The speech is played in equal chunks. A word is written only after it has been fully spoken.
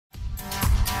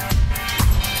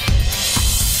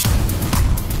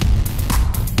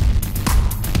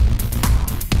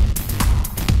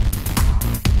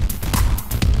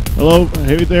Hello,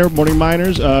 hey there, morning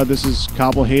miners. This is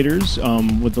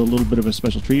CobbleHATERz with a little bit of a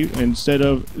special treat. This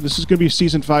is going to be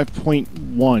season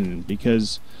 5.1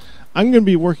 because I'm going to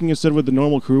be working instead with the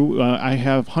normal crew. I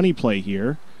have Honney play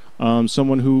here,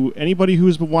 someone who anybody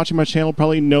who's been watching my channel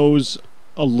probably knows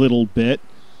a little bit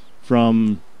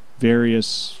from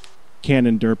various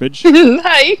canon derpage.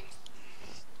 Hi.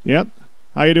 Yep.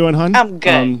 How you doing, Hun? I'm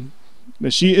good. Now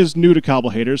she is new to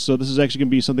CobbleHATERz, so this is actually going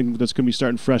to be something that's going to be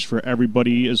starting fresh for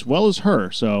everybody as well as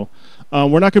her. So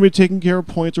we're not going to be taking care of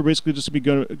points. We're basically just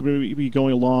going to be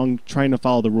going along, trying to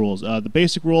follow the rules. The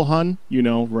basic rule, Hun, you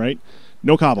know, right?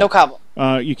 No cobble. No cobble.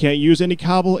 You can't use any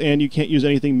cobble, and you can't use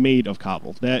anything made of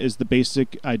cobble. That is the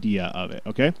basic idea of it,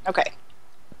 okay? Okay.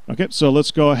 Okay, so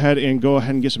let's go ahead and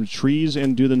get some trees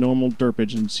and do the normal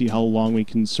derpage and see how long we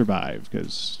can survive.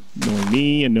 Because knowing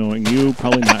me and knowing you,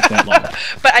 probably not that long.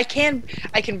 But I can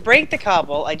break the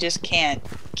cobble. I just can't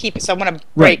keep it. So I'm gonna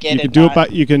break it.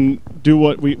 You can do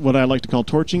what I like to call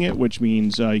torching it, which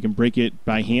means you can break it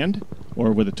by hand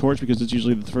or with a torch because it's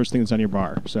usually the first thing that's on your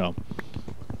bar. So,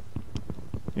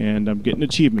 and I'm getting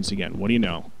achievements again. What do you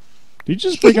know? Did you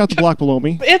just break out the block below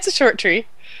me? It's a short tree.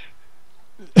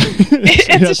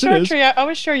 It's a short tree. I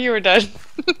was sure you were done.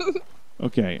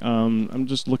 Okay, I'm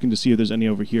just looking to see if there's any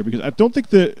over here, because I don't think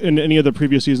that in any of the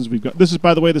previous seasons we've got... This is,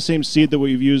 by the way, the same seed that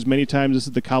we've used many times. This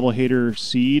is the CobbleHATER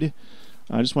seed.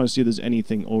 I just want to see if there's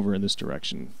anything over in this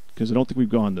direction, because I don't think we've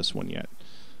gone this one yet.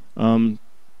 Well,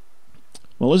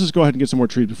 let's just go ahead and get some more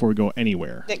trees before we go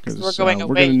anywhere, because we're going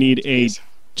to need a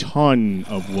ton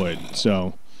of wood.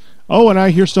 So, oh, and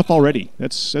I hear stuff already.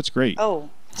 That's great.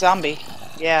 Oh, zombie.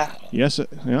 Yeah. Yes,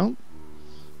 well,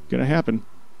 gonna happen.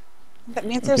 That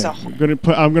means there's a. I'm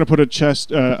gonna put a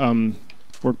chest,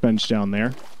 workbench down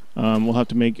there. We'll have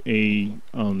to make a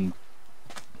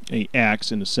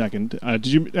axe in a second. Did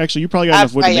you actually? You probably got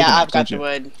enough wood to make an axe, I've got the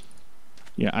wood.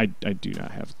 Yeah, I do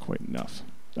not have quite enough.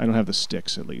 I don't have the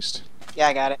sticks, at least. Yeah,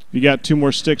 I got it. If you got 2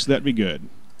 more sticks, that'd be good.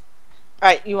 All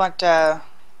right, you want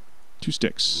 2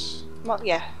 sticks. Well,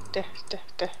 yeah.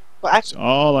 Well, that's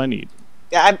all I need.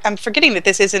 Yeah, I'm forgetting that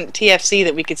this isn't TFC,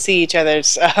 that we could see each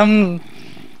other's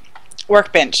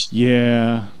workbench.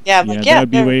 Yeah. Yeah, that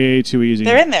would be way too easy.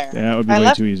 They're in there. That would be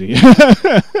way too easy.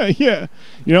 Yeah.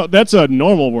 You know, that's a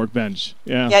normal workbench.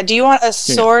 Yeah. Yeah, do you want a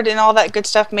sword and all that good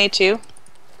stuff made too?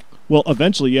 Well,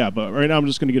 eventually, yeah, but right now I'm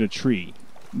just going to get a tree.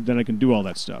 Then I can do all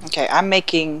that stuff. Okay, I'm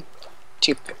making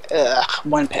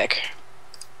 1 pick.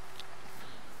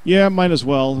 Yeah, might as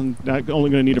well. I'm not only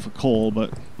going to need it for coal,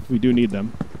 but we do need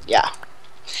them. Yeah.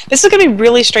 This is going to be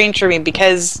really strange for me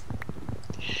because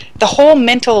the whole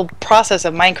mental process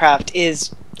of Minecraft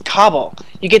is cobble.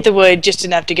 You get the wood just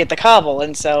enough to get the cobble,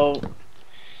 and so...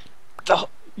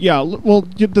 Yeah, well,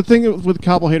 the thing with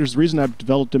CobbleHATERz, the reason I've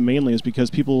developed it mainly is because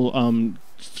people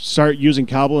start using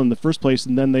cobble in the first place,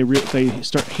 and then they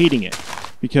start hating it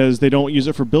because they don't use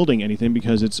it for building anything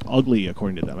because it's ugly,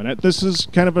 according to them. And this is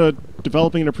kind of a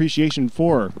developing an appreciation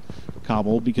for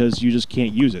cobble because you just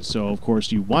can't use it. So, of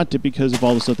course, you want it because of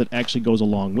all the stuff that actually goes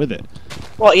along with it.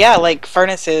 Well, yeah, like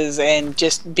furnaces and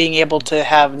just being able to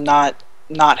have not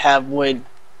have wood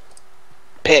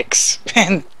picks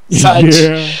and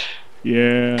such.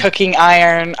 Yeah. Cooking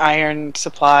iron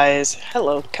supplies.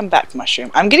 Hello, come back, mushroom.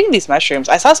 I'm getting these mushrooms.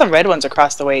 I saw some red ones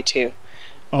across the way too.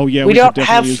 Oh yeah, we don't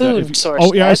have food source.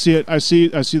 Oh yeah, I see it. I see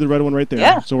the red one right there.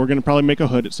 Yeah. So we're gonna probably make a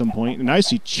hood at some point. And I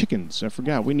see chickens. I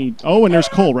forgot. We need. Oh, and there's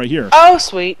coal right here. Oh,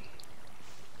 sweet.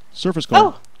 Surface coal.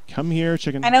 Oh. Come here,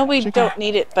 chicken. I know we don't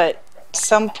need it, but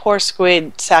some poor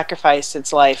squid sacrificed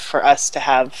its life for us to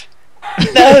have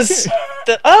those.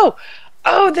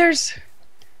 There's.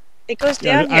 It goes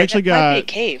down here. I actually got a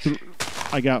cave.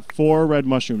 I got 4 red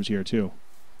mushrooms here too.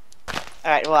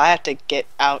 Alright, well I have to get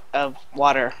out of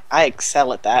water. I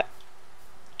excel at that.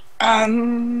 I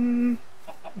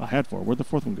had 4. Where'd the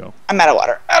 4th one go? I'm out of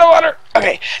water. Out of water!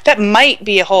 Okay, that might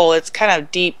be a hole. It's kind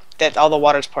of deep that all the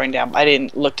water's pouring down. I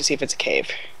didn't look to see if it's a cave.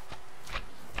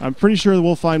 I'm pretty sure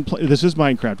we'll find... This is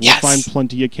Minecraft. We'll Yes! find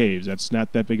plenty of caves. That's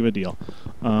not that big of a deal.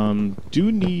 I'm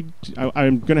going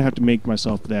to have to make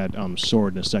myself that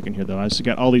sword in a second here, though. I just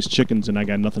got all these chickens, and I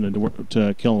got nothing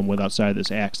to kill them with outside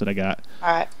this axe that I got.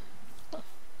 Alright.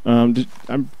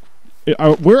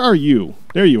 Where are you?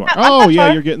 There you are. Oh,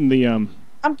 yeah, you're getting the... I'm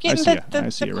getting I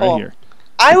see it coal. right here.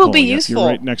 I will be useful. You're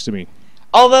right next to me.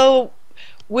 Although,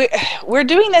 we're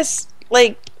doing this,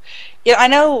 like... Yeah, I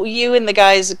know you and the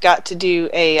guys got to do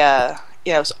a,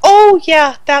 oh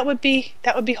yeah, that would be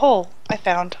hole. I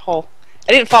found hole.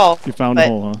 I didn't fall. You found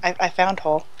hole, huh? I found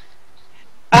hole.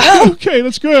 Okay,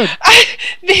 that's good.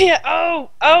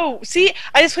 See,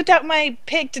 I just whipped out my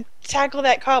pick to tackle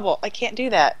that cobble. I can't do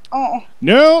that. Oh.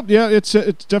 No, yeah, it's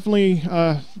definitely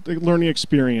the learning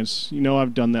experience. You know,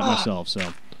 I've done that myself,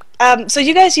 so. So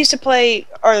you guys used to play,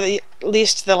 or at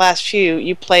least the last few,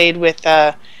 you played with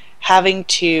having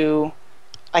to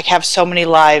like have so many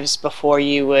lives before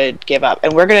you would give up,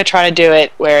 and we're going to try to do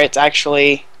it where it's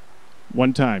actually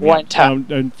one time. One time.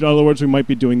 In other words, we might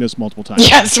be doing this multiple times.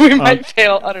 Yes, we might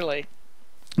fail utterly.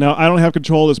 Now, I don't have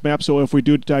control of this map, so if we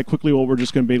do die quickly, what we're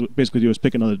just going to basically do is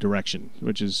pick another direction,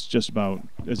 which is just about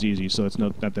as easy, so it's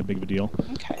not that big of a deal.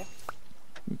 Okay.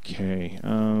 Okay.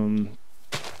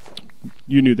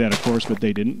 You knew that, of course, but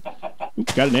they didn't.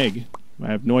 Oop, got an egg. I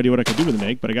have no idea what I could do with an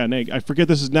egg, but I got an egg. I forget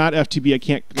this is not FTB. I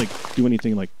can't like do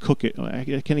anything like cook it. I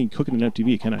can't even cook it in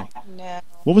FTB, can I? No.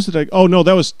 What was it? Oh no,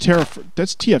 that was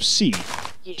that's TFC.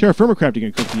 Yeah. Terra Firma Crafting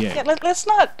can cook the egg. Yeah, let's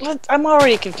not. I'm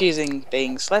already confusing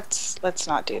things. Let's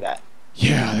not do that.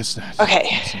 Yeah, that's not. Okay.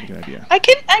 That's not a good idea. I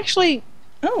can actually.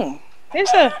 Oh, there's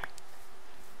a.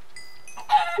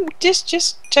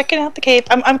 Just checking out the cave.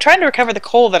 I'm trying to recover the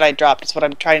coal that I dropped. Is what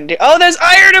I'm trying to do. Oh, there's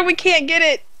iron and we can't get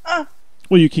it.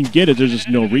 Well, you can get it. There's just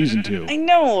no reason to. I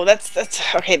know. That's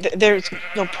okay. There's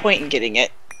no point in getting it.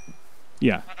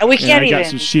 Yeah. And we can't even. I got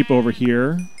some sheep over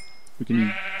here. We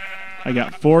can. I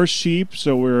got 4 sheep,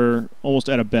 so we're almost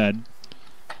at a bed.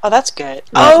 Oh, that's good.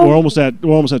 We're almost at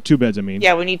 2 beds. I mean.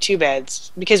 Yeah, we need 2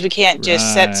 beds because we can't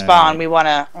just set spawn. We want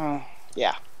to.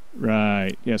 Yeah.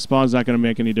 Right. Yeah. Spawn's not going to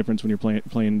make any difference when you're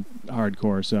playing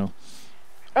hardcore. So.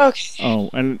 Okay. Oh,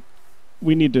 and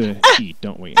we need to eat,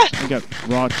 don't we? I got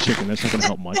raw chicken. That's not going to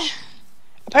help much.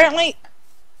 Apparently,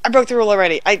 I broke the rule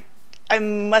already. I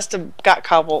must have got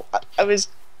cobble. I was.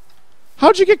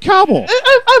 How'd you get cobble?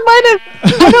 I might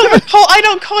have. I don't recall. I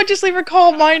don't consciously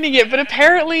recall mining it, but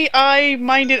apparently I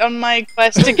mined it on my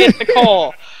quest to get the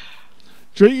coal.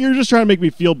 You're just trying to make me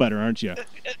feel better, aren't you?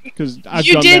 Because I've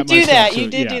you done did that do myself, that. so, You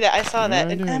did yeah. do that. I saw that,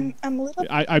 Yeah, and I'm a little.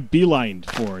 I beelined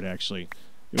for it actually.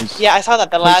 It was yeah, I saw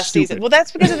that the last stupid. season. Well,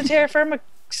 that's because of the terra firma.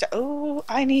 Oh,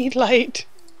 I need light.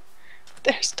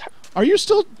 There's. Are you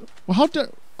still? Well,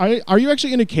 are you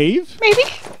actually in a cave? Maybe.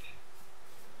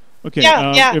 Okay.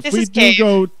 Yeah. If this we is do cave.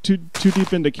 go too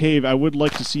deep into cave, I would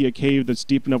like to see a cave that's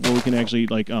deep enough where we can actually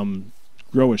like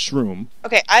grow a shroom.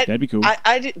 Okay, that'd be cool.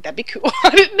 That'd be cool. I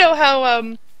didn't know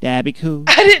how That'd be cool.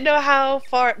 I didn't know how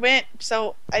far it went,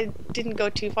 so I didn't go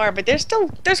too far. But there's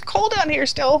coal down here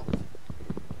still.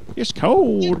 It's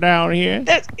cold down here.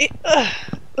 It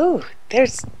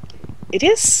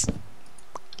is.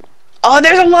 Oh,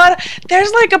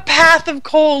 there's like a path of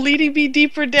coal leading me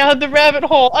deeper down the rabbit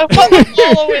hole. I want to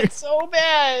follow it so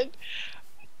bad.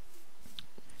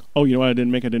 Oh, you know what I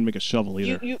didn't make? I didn't make a shovel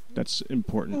either. That's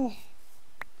important.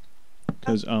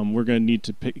 Because we're gonna need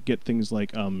to get things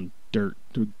like dirt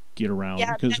to get around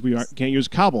because can't use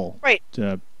cobble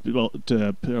to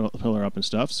pillar up and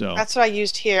stuff. So that's what I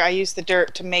used here. I used the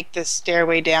dirt to make this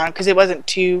stairway down because it wasn't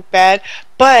too bad.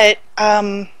 But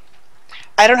I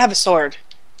don't have a sword,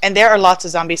 and there are lots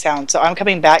of zombie sounds. So I'm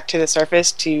coming back to the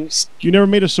surface to. You never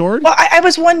made a sword? Well, I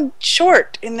was one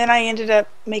short, and then I ended up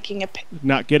making a.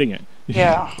 Not getting it.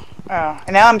 Yeah. Oh,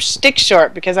 and now I'm stick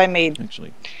short because I made.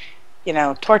 Actually.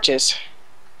 Torches.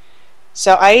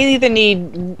 So I either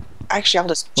need. Actually, I'll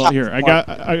just. Well, here I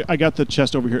got the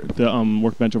chest over here, the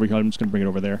workbench over here. I'm just gonna bring it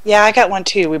over there. Yeah, I got one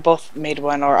too. We both made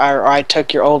one, or I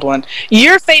took your old one.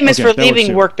 You're famous for leaving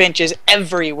workbenches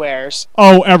everywhere.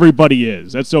 Oh, everybody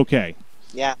is. That's okay.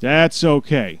 Yeah. That's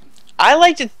okay. I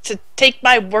like to take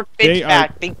my workbench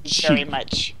back. Thank you very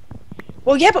much.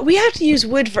 Well, yeah, but we have to use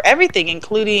wood for everything,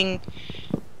 including,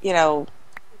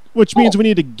 Which means we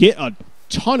need to get a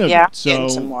ton of it. So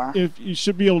some more. If you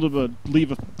should be able to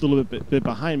leave a little bit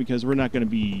behind because we're not going to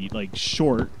be like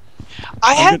short.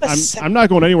 I'm not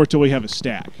going anywhere till we have a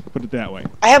stack. Put it that way.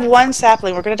 I have 1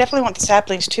 sapling. We're going to definitely want the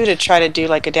saplings too to try to do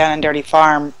like a down and dirty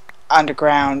farm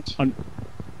underground.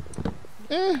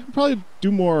 Probably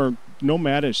do more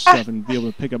nomadish stuff and be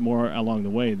able to pick up more along the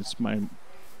way. That's my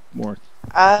more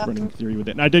running theory with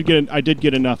it. And I did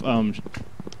get enough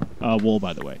wool,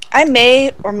 by the way. I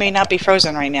may or may not be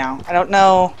frozen right now. I don't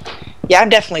know. Yeah, I'm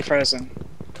definitely frozen.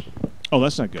 Oh,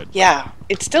 that's not good. Yeah,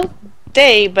 it's still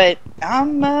day, but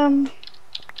I'm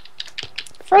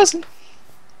frozen.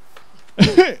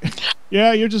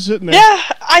 Yeah, you're just sitting there. Yeah,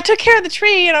 I took care of the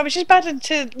tree, and I was just about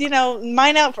to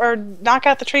mine out or knock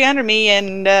out the tree under me,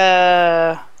 and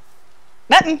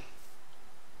nothing.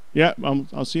 Yeah,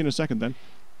 I'll see you in a second then.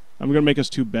 I'm gonna make us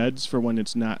 2 beds for when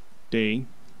it's not day.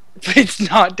 But it's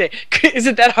not day. Is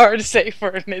it that hard to say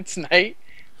for when it's night?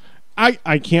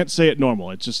 I can't say it normal.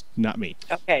 It's just not me.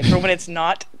 Okay, for when it's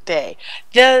not day.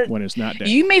 When it's not day.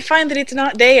 You may find that it's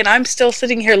not day, and I'm still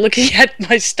sitting here looking at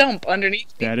my stump underneath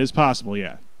me. That is possible,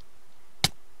 yeah.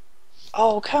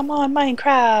 Oh, come on,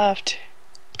 Minecraft.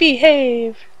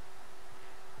 Behave.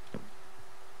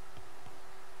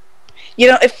 You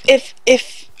know,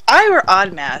 if I were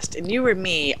Oddmast and you were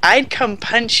me, I'd come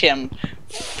punch him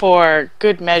for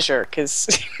good measure, because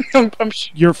I'm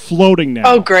sure. You're floating now.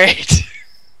 Oh, great.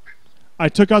 I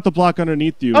took out the block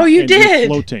underneath you. Oh, you and did? You're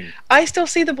floating. I still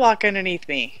see the block underneath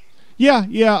me. Yeah,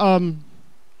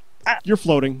 you're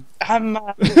floating.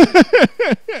 I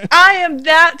am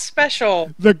that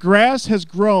special. The grass has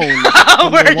grown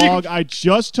from the log I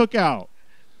just took out,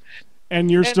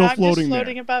 and you're still floating there. I'm just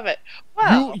floating above it.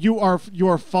 Wow. You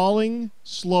are falling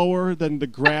slower than the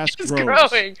grass It's grows.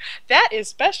 growing. That is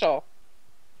special.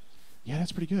 Yeah,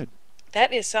 that's pretty good.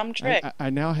 That is some trick. I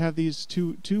now have these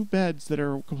two beds that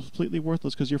are completely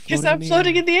worthless because you're floating. Because I'm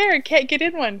floating in the air and can't get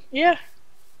in one. Yeah.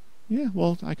 Yeah,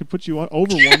 well, I could put you over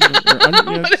one.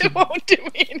 But it won't do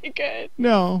me any good.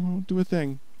 No, won't do a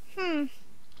thing. Hmm.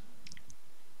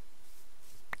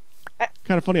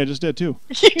 Kind of funny, I just did too.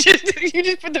 You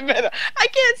just put the bed on. I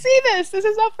can't see this. This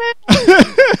is not fair.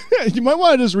 You might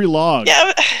want to just relog.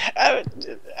 Yeah,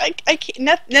 I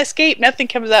can't. Escape. Nothing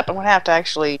comes up. I'm gonna have to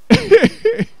actually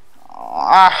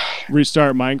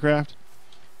restart Minecraft.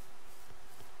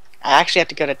 I actually have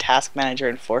to go to Task Manager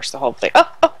and force the whole thing.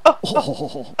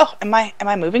 Oh! Am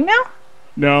I moving now?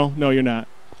 No, you're not.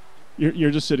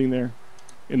 You're just sitting there,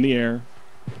 in the air,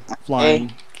 flying.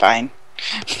 Okay, fine.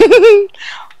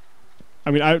 I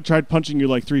mean, I tried punching you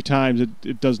like 3 times.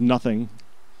 It does nothing.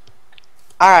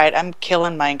 Alright, I'm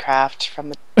killing Minecraft from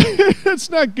the...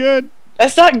 That's not good.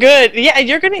 That's not good. Yeah,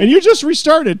 you're gonna... And you just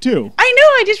restarted, too. I know,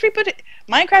 I just re-put it.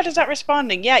 Minecraft is not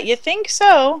responding. Yeah, you think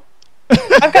so?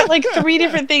 I've got like 3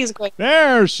 different things going.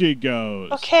 There she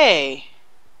goes. Okay.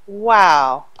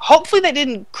 Wow. Hopefully that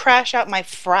didn't crash out my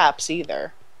fraps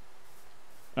either.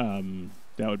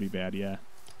 That would be bad, yeah.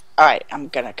 Alright, I'm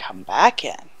gonna come back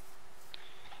in.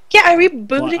 Yeah, I rebooted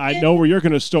well, I know where you're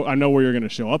gonna I know where you're gonna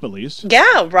show up at least.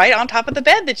 Yeah, right on top of the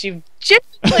bed that you've just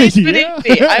placed beneath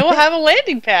me. I will have a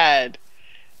landing pad.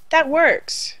 That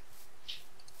works.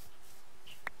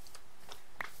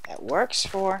 That works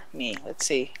for me. Let's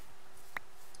see.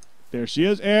 There she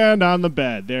is, and on the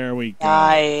bed. There we go.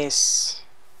 Nice.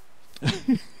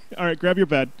 All right, grab your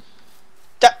bed.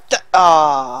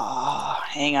 Oh,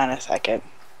 hang on a second.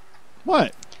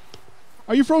 What?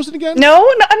 Are you frozen again? No,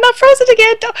 I'm not frozen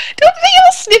again. Don't be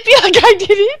all snippy like I did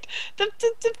it. The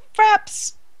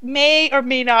fraps may or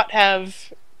may not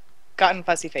have gotten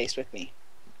fussy-faced with me.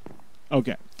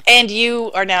 Okay. And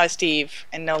you are now a Steve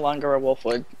and no longer a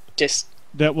Wolfwood. Just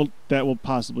that will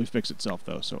possibly fix itself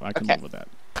though, so I can live with that.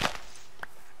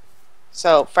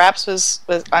 So Fraps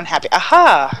was unhappy.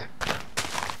 Aha!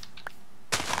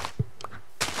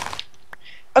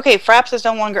 Okay, Fraps is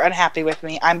no longer unhappy with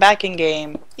me. I'm back in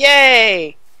game.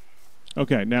 Yay!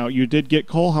 Okay, now you did get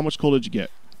coal. How much coal did you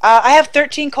get? I have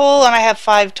 13 coal and I have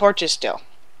 5 torches still.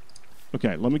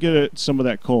 Okay, let me get some of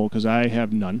that coal because I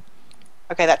have none.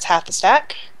 Okay, that's half the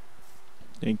stack.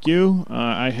 Thank you.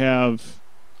 I have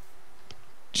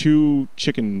 2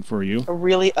 chicken for you. A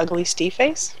really ugly Steve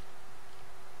face.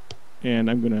 And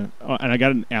I'm gonna. And I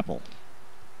got an apple.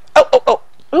 Oh!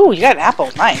 Ooh, you got an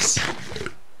apple. Nice.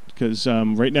 Because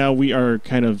right now we are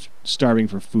kind of starving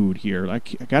for food here. I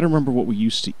gotta remember what we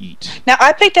used to eat. Now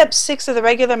I picked up 6 of the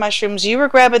regular mushrooms. You were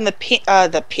grabbing the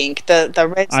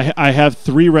red. I have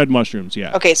 3 red mushrooms.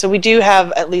 Yeah. Okay, so we do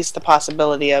have at least the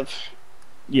possibility of.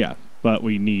 Yeah, but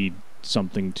we need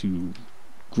something to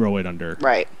grow it under.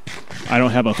 Right. I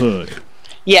don't have a hood.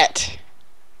 Yet.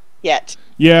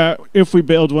 Yeah, if we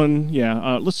build one,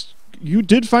 yeah. You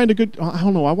did find a good. I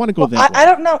don't know. I want to go that way. I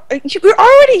don't know.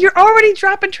 You're already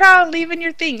dropping trowel and leaving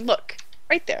your thing. Look,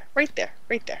 right there.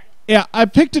 Yeah, I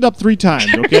picked it up 3 times.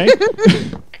 Okay.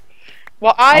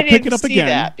 Well, I didn't see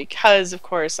that because, of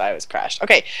course, I was crashed.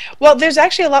 Okay. Well, there's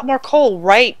actually a lot more coal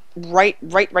right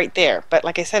there. But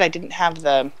like I said, I didn't have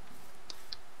the.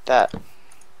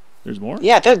 There's more?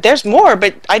 Yeah, there's more,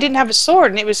 but I didn't have a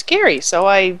sword, and it was scary, so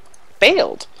I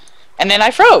bailed. And then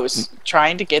I froze,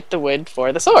 trying to get the wood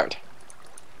for the sword.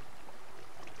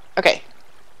 Okay.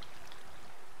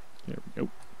 There we go.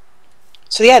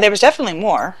 So yeah, there was definitely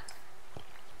more.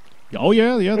 Oh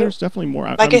yeah, there's definitely more.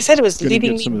 Like I said, it was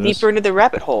leading me deeper into the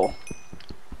rabbit hole.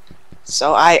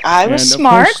 So I was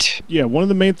smart. Course, yeah, one of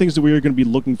the main things that we are going to be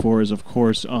looking for is, of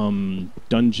course,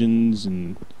 dungeons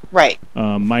and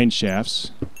mine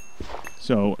shafts.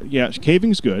 So yeah,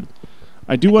 caving's good.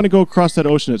 I do want to go across that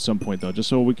ocean at some point, though, just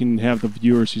so we can have the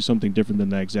viewers see something different than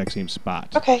that exact same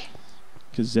spot. Okay.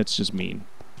 Because that's just mean.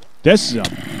 This is a...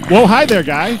 Whoa, hi there,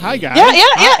 guy. Hi, guy. Yeah, yeah,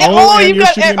 yeah. Oh, and you've you're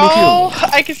got shooting at me, too. oh,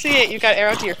 I can see it. You got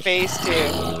arrow to your face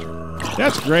too.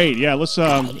 That's great. Yeah, let's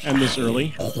end this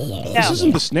early. No. This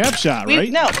isn't the snapshot,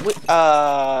 right? No.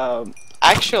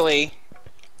 Actually.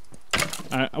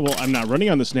 Well, I'm not running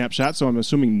on the snapshot, so I'm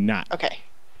assuming not. Okay.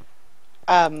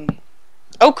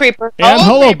 Oh, creeper. And oh,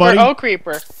 hello, creeper. buddy. Oh,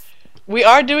 creeper. We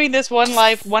are doing this one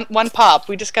life, one pop.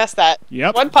 We discussed that.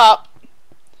 Yep. One pop.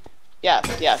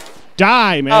 Yes, yes.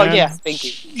 Die, man. Oh, yes. Thank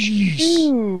you.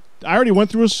 Jeez. I already went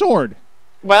through a sword.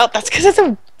 Well, that's because it's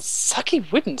a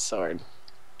sucky wooden sword.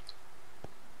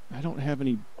 I don't have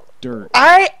any dirt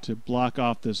to block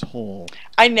off this hole.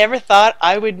 I never thought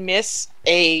I would miss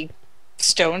a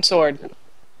stone sword.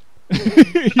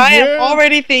 I am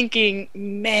already thinking,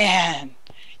 man.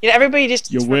 You know, everybody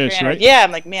just... You wish, right? Yeah,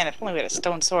 I'm like, man, if only we had a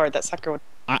stone sword, that sucker would...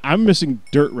 I'm missing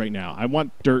dirt right now. I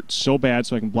want dirt so bad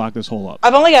so I can block this hole up.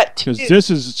 I've only got 2. Because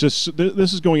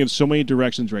this is going in so many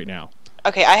directions right now.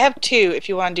 Okay, I have 2 if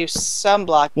you want to do some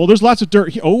block. Well, there's lots of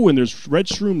dirt. Oh, and there's red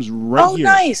shrooms right here.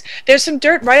 Oh, nice. There's some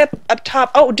dirt right up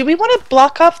top. Oh, do we want to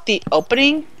block off the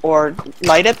opening or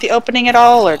light up the opening at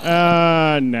all? Or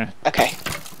nah. Okay.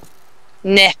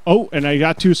 Nah. Oh, and I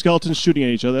got 2 skeletons shooting at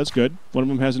each other. That's good. One of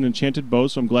them has an enchanted bow,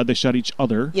 so I'm glad they shot each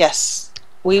other. Yes.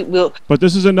 We will. But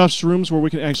this is enough shrooms where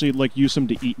we can actually like use them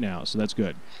to eat now, so that's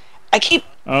good. I keep...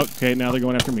 Okay, now they're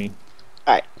going after me.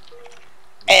 Alright.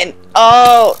 And,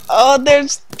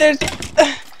 there's,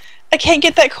 I can't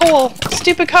get that coal.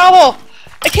 Stupid cobble.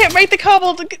 I can't rate the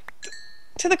cobble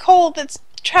to the coal that's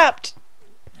trapped.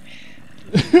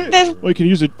 Well, you can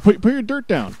use it. Put your dirt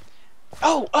down.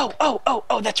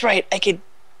 Oh, that's right. I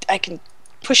can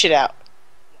push it out.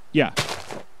 Yeah.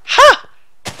 Ha!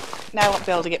 Now I won't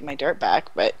be able to get my dirt back,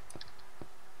 but...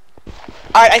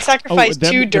 Alright, I sacrificed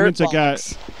 2 dirt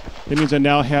blocks. That means I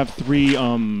now have 3,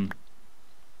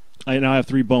 I now have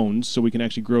 3 bones, so we can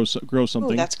actually grow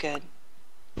something. Ooh, that's good.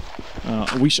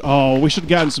 We should have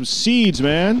gotten some seeds,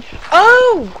 man.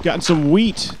 Oh! Gotten some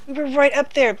wheat. We were right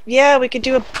up there. Yeah, we could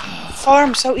do a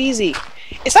farm so easy.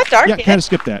 It's not dark yet. Yeah, kind of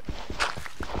skip that.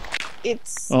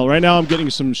 It's... Well, right now I'm getting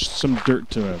some dirt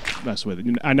to mess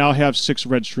with. I now have 6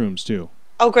 red shrooms, too.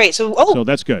 Oh, great. So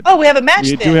that's good. Oh, we have a match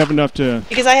We then. do have enough to...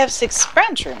 Because I have 6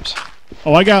 brown shrooms.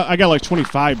 Oh, I got like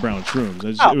 25 brown shrooms.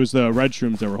 It was the red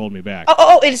shrooms that were holding me back.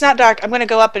 Oh, it's not dark. I'm going to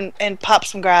go up and pop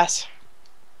some grass.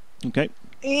 Okay.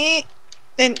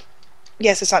 And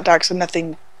yes, it's not dark, so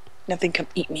nothing come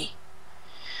eat me.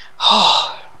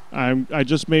 Oh. I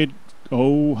just made...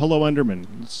 Oh, hello,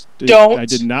 Enderman. Don't. I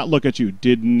did not look at you.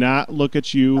 Did not look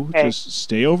at you. Okay. Just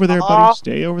stay over there, buddy.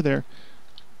 Stay over there.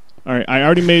 All right, I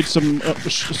already made some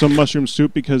mushroom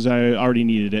soup because I already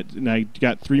needed it, and I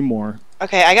got 3 more.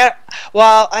 Okay,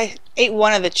 I ate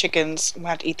one of the chickens. I'm going to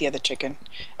have to eat the other chicken.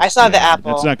 I saw the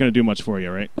apple. That's not going to do much for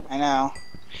you, right? I know.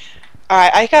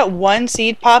 Alright, I got 1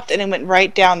 seed popped, and it went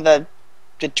right down the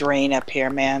drain up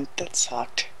here, man. That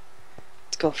sucked.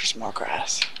 Let's go for some more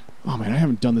grass. Oh, man, I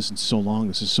haven't done this in so long.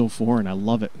 This is so foreign. I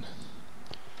love it.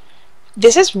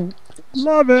 This is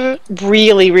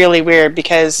really, really weird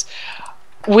because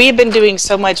we've been doing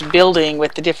so much building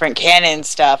with the different cannon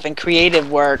stuff and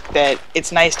creative work that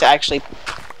it's nice to actually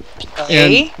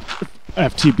play.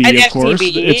 And FTB, of course.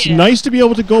 It's nice to be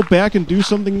able to go back and do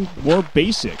something more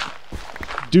basic.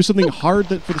 Do something hard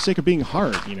for the sake of being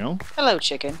hard, you know? Hello,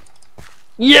 chicken.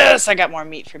 Yes, I got more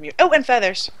meat from you. Oh, and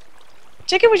feathers.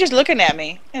 Chicken was just looking at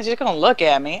me. It's just gonna look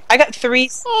at me. I got 3.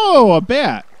 Oh, a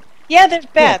bat. Yeah, there's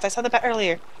bats. I saw the bat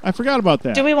earlier. I forgot about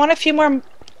that. Do we want a few more?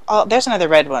 Oh, there's another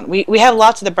red one. We have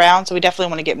lots of the brown, so we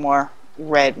definitely want to get more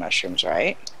red mushrooms,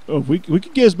 right? Oh, we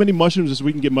could get as many mushrooms as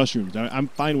we can get mushrooms. I'm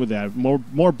fine with that.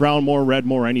 More brown, more red,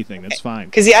 more anything. That's fine.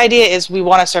 Because the idea is we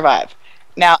want to survive.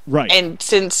 Now, right. And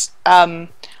since I'm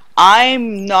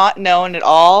not known at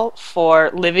all for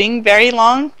living very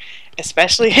long,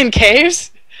 especially in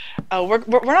caves, we're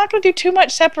not going to do too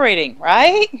much separating,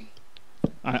 right?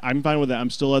 I'm fine with that. I'm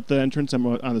still at the entrance. I'm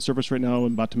on the surface right now.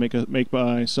 I'm about to make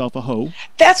myself a hoe.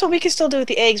 That's what we can still do with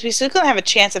the eggs. We still gonna have a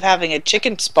chance of having a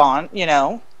chicken spawn, you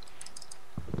know.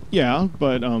 Yeah,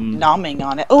 but nomming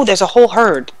on it. Oh, there's a whole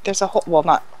herd. There's a whole. Well,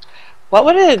 not. What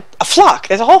would a flock?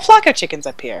 There's a whole flock of chickens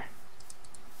up here.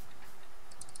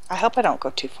 I hope I don't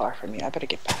go too far from you. I better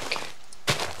get back.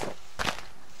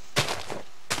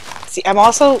 See, I'm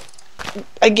also,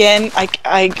 again,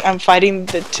 I'm fighting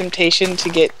the temptation to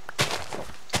get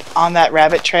on that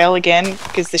rabbit trail again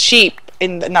because the sheep,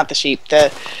 not the sheep,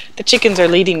 the chickens are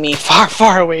leading me far,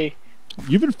 far away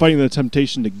You've been fighting the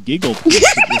temptation to giggle this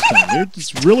time.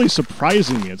 It's really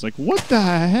surprising me. It's like, what the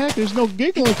heck? There's no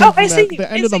giggling from the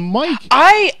end of the mic.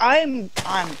 I'm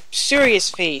serious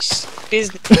face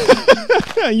business.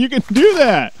 You can do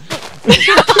that.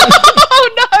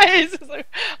 Oh, nice!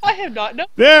 I have not known.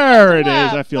 There it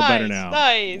is. I feel better now.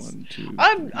 Nice. 1, 2, 3,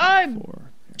 I'm 4.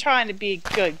 trying to be a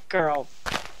good girl.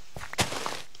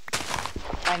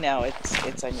 I know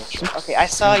it's unusual. Okay, I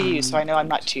saw you, so I know I'm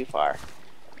not too far.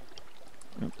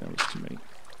 Oh, that was too many.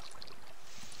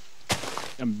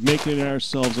 I'm making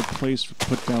ourselves a place to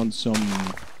put down some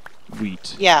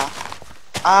wheat. Yeah.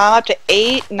 I'm up to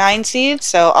 8, 9 seeds,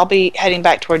 so I'll be heading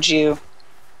back towards you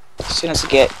as soon as we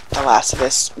get the last of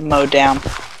this mowed down.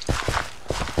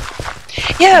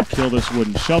 Yeah. Kill this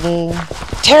wooden shovel.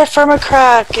 Terra firma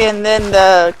crack, and then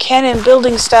the cannon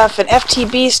building stuff and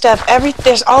FTB stuff.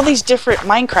 There's all these different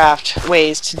Minecraft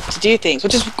ways to do things,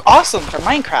 which is awesome for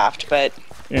Minecraft, but.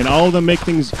 And all of them make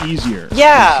things easier.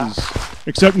 Yeah.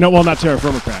 Except not terra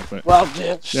firma crack, but. Well,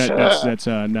 that's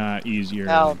not easier.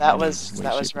 No, that was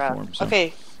rough. Form, so.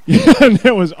 Okay. Yeah,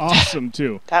 that was awesome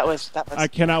too. That was. I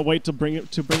cannot wait to bring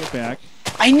it back.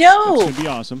 I know. It's gonna be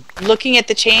awesome. Looking at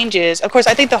the changes, of course,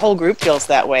 I think the whole group feels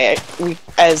that way,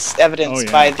 as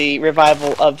evidenced by the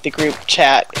revival of the group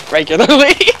chat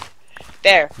regularly.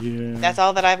 There. Yeah. That's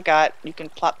all that I've got. You can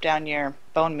plop down your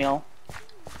bone meal.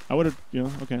 I would have,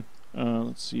 okay.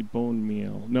 Let's see, bone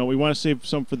meal. No, we want to save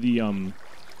some for the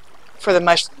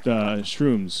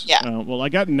shrooms. Yeah. Well, I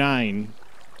got 9.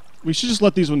 We should just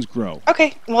let these ones grow.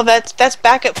 Okay. Well, that's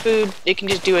backup food. You can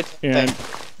just do it. And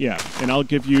yeah, and I'll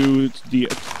give you the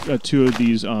 2 of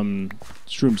these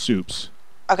shroom soups.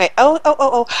 Okay.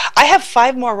 Oh! I have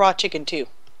 5 more raw chicken too.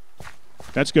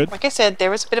 That's good. Like I said, there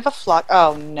was a bit of a flock.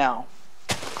 Oh no.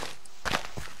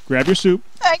 Grab your soup.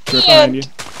 I can't. Behind you.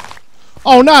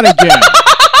 Oh, not again.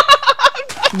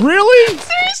 Really?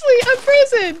 Seriously, I'm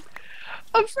frozen.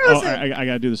 I'm frozen. Oh, I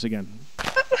gotta do this again.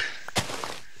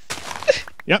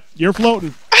 Yep, you're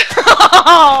floating.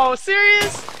 Oh,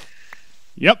 serious?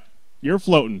 Yep, you're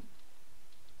floating.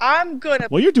 I'm gonna.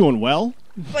 Well, you're doing well.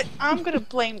 But I'm gonna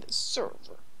blame the server.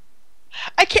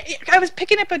 I can't. I was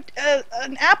picking up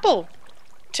an apple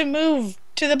to move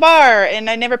to the bar, and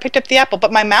I never picked up the apple.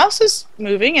 But my mouse is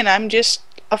moving, and I'm just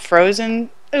a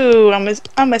frozen. Ooh,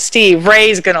 I'm a Steve.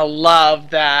 Ray's gonna love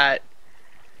that.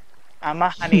 I'm a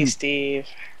Honney Steve.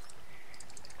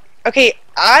 Okay,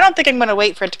 I don't think I'm gonna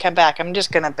wait for it to come back. I'm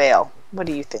just gonna bail. What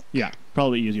do you think? Yeah,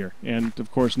 probably easier. And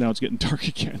of course, now it's getting dark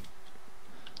again.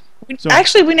 So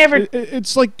actually, we never.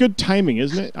 It's like good timing,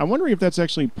 isn't it? I'm wondering if that's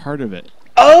actually part of it.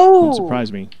 Oh, wouldn't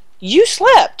surprise me. You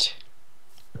slept.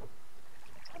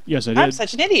 Yes, I did. I'm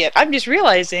such an idiot. I'm just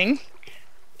realizing.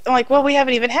 I'm like, well, we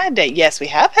haven't even had day. Yes, we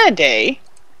have had day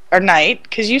or night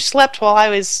because you slept while I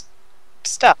was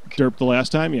stuck. Derp the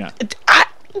last time, yeah.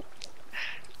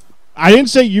 I didn't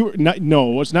say you.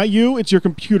 No, it's not you. It's your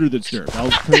computer that's derped.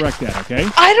 I'll correct that. Okay.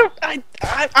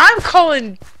 I'm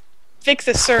calling. Fix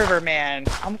the server, man.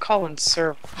 I'm calling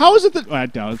server. How is it that... I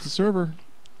doubt it's the server.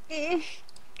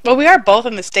 Well, we are both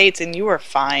in the States, and you are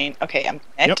fine. Okay, I'm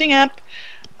connecting up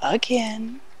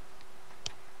again.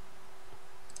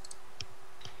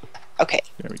 Okay.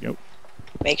 There we go.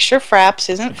 Make sure Fraps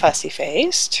isn't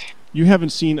fussy-faced. You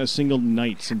haven't seen a single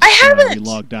night since we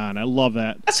logged on. I love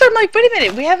that. That's what I'm like, wait a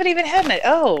minute. We haven't even had night.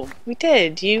 Oh, we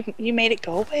did. You made it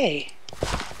go away.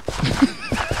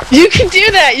 You can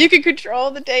do that. You can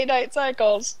control the day-night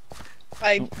cycles.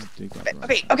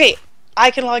 Okay.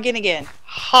 I can log in again.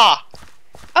 Ha!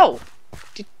 Oh,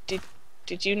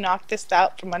 did you knock this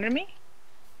out from under me?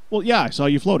 Well, yeah, I saw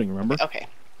you floating. Remember? Okay.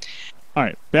 All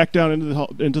right, back down into the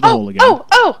hole again.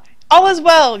 Oh! All is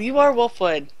well. You are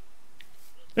Wolfwood.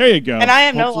 There you go. And I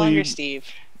am no longer Steve.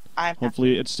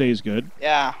 Hopefully it stays good.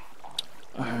 Yeah.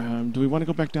 Do we want to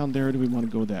go back down there, or do we want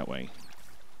to go that way?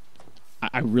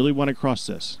 I really want to cross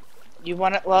this. You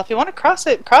want to? Well, if you want to cross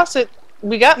it.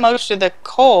 We got most of the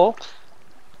coal.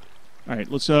 All right,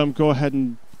 let's go ahead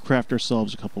and craft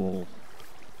ourselves a couple.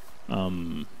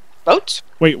 Boats?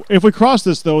 Wait, if we cross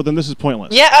this though, then this is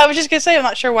pointless. Yeah, I was just gonna say I'm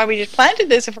not sure why we just planted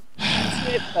this if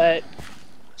but.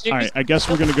 All right, I guess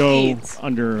we're gonna go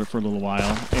under for a little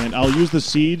while, and I'll use the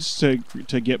seeds to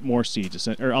get more seeds,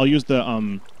 or I'll use the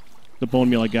bone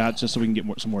meal I got just so we can get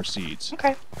some more seeds.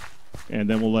 Okay. And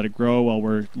then we'll let it grow while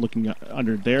we're looking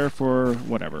under there for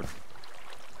whatever.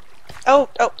 Oh,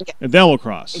 yeah. And then we'll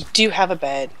cross. I do have a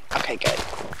bed. Okay, good.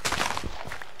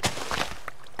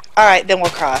 All right, then we'll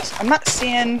cross. I'm not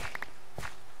seeing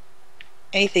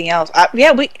anything else.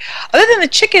 Yeah, other than the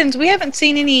chickens, we haven't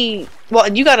seen any.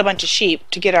 Well, you got a bunch of sheep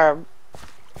to get our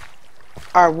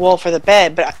our wool for the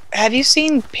bed. But have you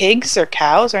seen pigs or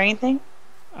cows or anything?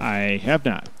 I have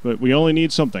not, but we only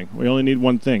need something. We only need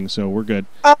one thing, so we're good.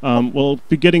 Oh. We'll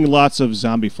be getting lots of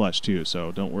zombie flesh too,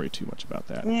 so don't worry too much about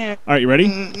that. Yeah. All right, you ready?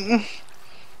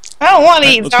 I don't want to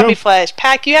eat let's zombie go. flesh.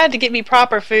 Pack, you had to get me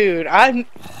proper food. I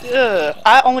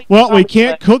only. Well, we zombie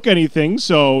can't flesh. cook anything,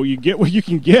 so you get what you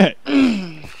can get.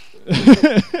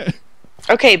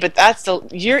 Okay, but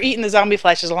you're eating the zombie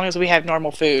flesh as long as we have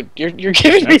normal food. You're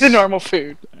giving me the normal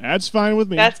food. That's fine with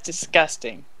me. That's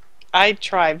disgusting. I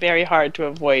try very hard to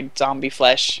avoid zombie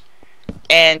flesh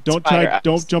and Don't spider eyes.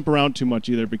 Don't jump around too much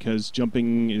either, because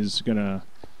jumping is gonna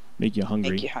make you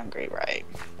hungry. Make you hungry, right?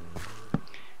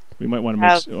 We might want to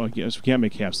make. Oh, yes, we can't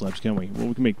make half slabs, can we? Well,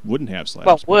 we can make wooden half slabs.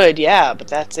 Well, wood, yeah, but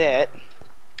that's it.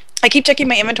 I keep checking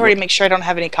my inventory to make sure I don't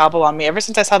have any cobble on me. Ever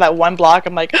since I saw that one block,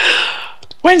 I'm like,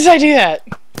 when did I do that?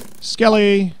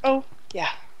 Skelly. Oh, yeah.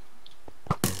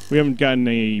 We haven't gotten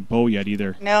a bow yet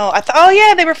either. No, I thought. Oh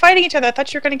yeah, they were fighting each other. I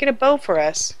thought you were gonna get a bow for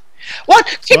us. What?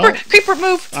 Creeper! Well, Creeper,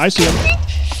 move! I see him.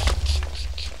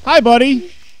 Hi,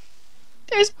 buddy.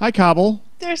 There's Hi, Cobble.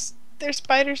 there's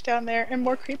spiders down there and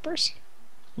more creepers.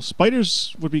 Well,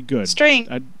 spiders would be good. String.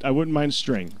 I wouldn't mind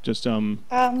string. Just Okay,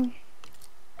 I'm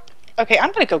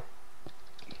gonna go.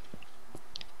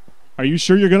 Are you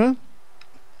sure you're gonna?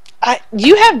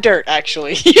 You have dirt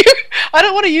actually. I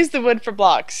don't want to use the wood for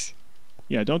blocks.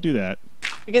 Yeah, don't do that.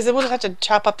 Because then we'll just have to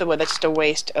chop up the wood. That's just a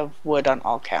waste of wood on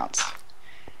all counts.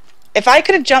 If I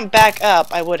could have jumped back up,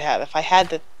 I would have. If I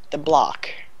had the block.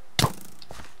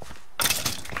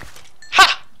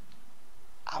 Ha!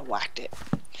 I whacked it.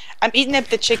 I'm eating up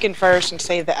the chicken first and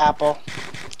save the apple.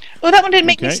 Oh, that one didn't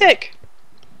make me sick.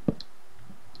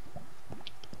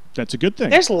 That's a good thing.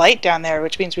 There's light down there,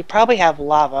 which means we probably have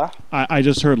lava. I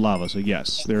just heard lava, so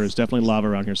yes, there is definitely lava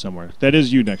around here somewhere. That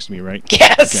is you next to me, right?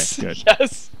 Yes. Okay, good.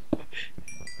 Yes.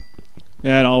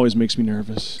 That always makes me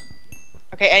nervous.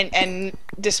 Okay, and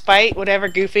despite whatever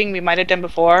goofing we might have done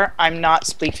before, I'm not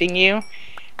spleefing you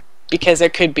because there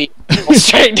could be people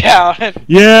straight down.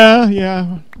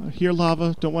 Yeah. I hear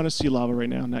lava. Don't want to see lava right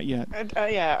now. Not yet.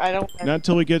 Yeah, I don't. Not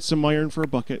until we get some iron for a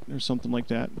bucket or something like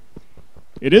that.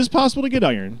 It is possible to get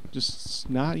iron, just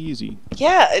not easy.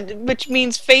 Yeah, which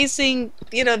means facing,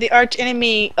 the arch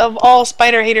enemy of all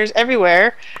spider haters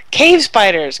everywhere, cave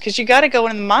spiders, because you got to go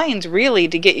in the mines really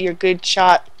to get your good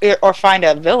shot or find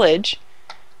a village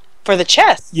for the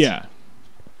chest. Yeah,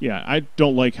 I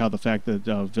don't like how the fact that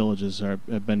villages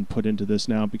have been put into this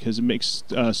now, because it makes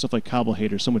stuff like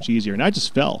CobbleHATERz so much easier. And I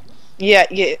just fell. Yeah,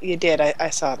 you did. I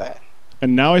saw that.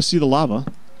 And now I see the lava.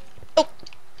 Oh.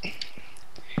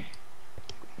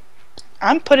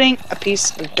 I'm putting a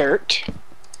piece of dirt.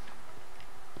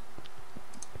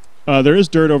 There is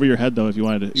dirt over your head, though, if you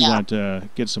wanted to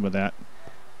get some of that.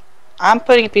 I'm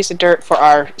putting a piece of dirt for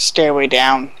our stairway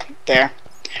down there.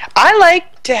 I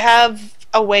like to have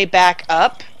a way back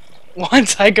up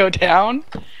once I go down.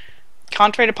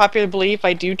 Contrary to popular belief,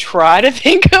 I do try to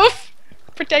think of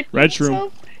protecting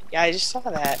myself. Yeah, I just saw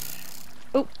that.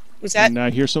 Oh, was that? And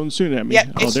I hear someone shooting at me.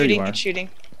 Yeah, oh, there you are. It's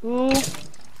shooting. Ooh.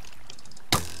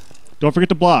 Don't forget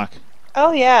to block.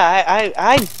 Oh yeah,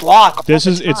 I block all the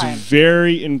time. It's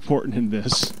very important in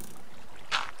this.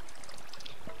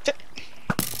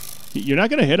 You're not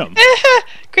gonna hit him.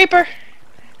 Creeper!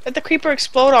 Let the creeper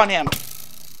explode on him.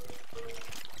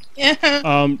 Yeah.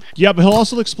 Yeah, but he'll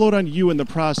also explode on you in the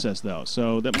process, though.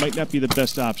 So that might not be the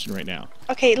best option right now.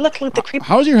 Okay, look, the creeper.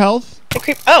 How's your health? The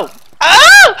creep. Oh!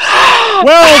 Oh!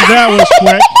 Well, that was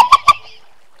quick.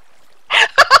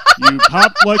 You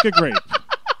popped like a grape.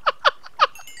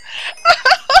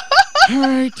 All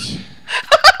right.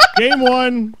 Game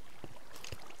 1.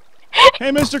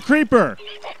 Hey, Mr. Creeper.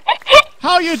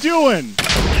 How you doing?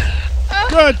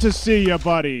 Good to see you,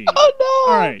 buddy. Oh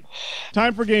no! All right.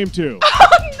 Time for game 2.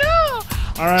 Oh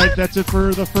no! All right, that's it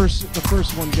for the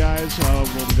first one, guys. We'll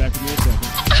be back with you in a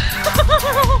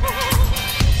second.